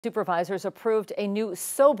Supervisors approved a new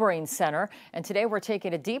sobering center, and today we're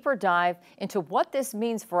taking a deeper dive into what this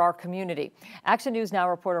means for our community. Action News Now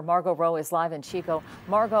reporter Margot Rowe is live in Chico.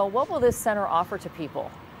 Margot, what will this center offer to people?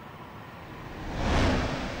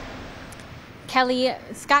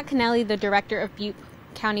 Scott Kennelly, the director of Butte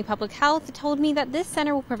County Public Health, told me that this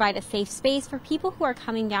center will provide a safe space for people who are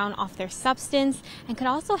coming down off their substance and could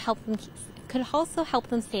also help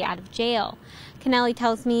them stay out of jail. Kennelly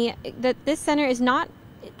tells me that this center is not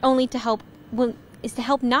only to help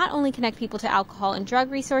not only connect people to alcohol and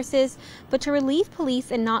drug resources, but to relieve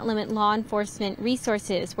police and not limit law enforcement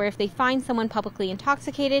resources, where if they find someone publicly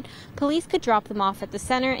intoxicated, police could drop them off at the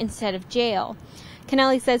center instead of jail.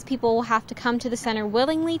 Kennelly says people will have to come to the center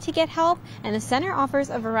willingly to get help, and the center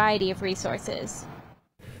offers a variety of resources.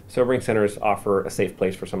 Sobering centers offer a safe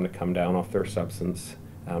place for someone to come down off their substance.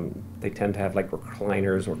 They tend to have like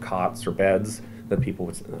recliners or cots or beds that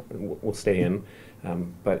people will stay in,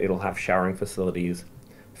 but it'll have showering facilities,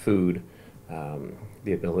 food,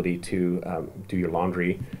 the ability to do your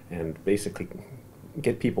laundry, and basically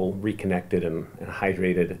get people reconnected and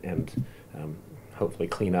hydrated, and hopefully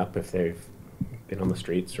clean up if they've been on the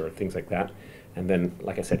streets or things like that. And then,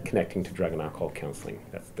 like I said, connecting to drug and alcohol counseling.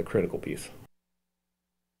 That's the critical piece.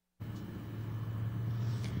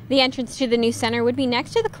 The entrance to the new center would be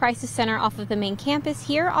next to the Crisis Center off of the main campus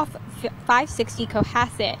here off 560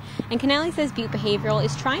 Cohasset. And Kennelly says Butte Behavioral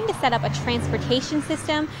is trying to set up a transportation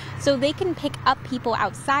system so they can pick up people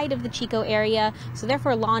outside of the Chico area. So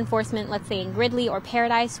therefore law enforcement, let's say in Gridley or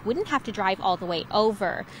Paradise, wouldn't have to drive all the way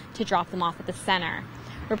over to drop them off at the center.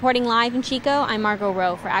 Reporting live in Chico, I'm Margot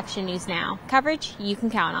Rowe for Action News Now. Coverage you can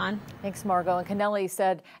count on. Thanks, Margot. And Kennelly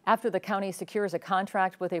said after the county secures a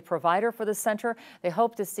contract with a provider for the center, they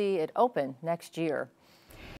hope to see it open next year.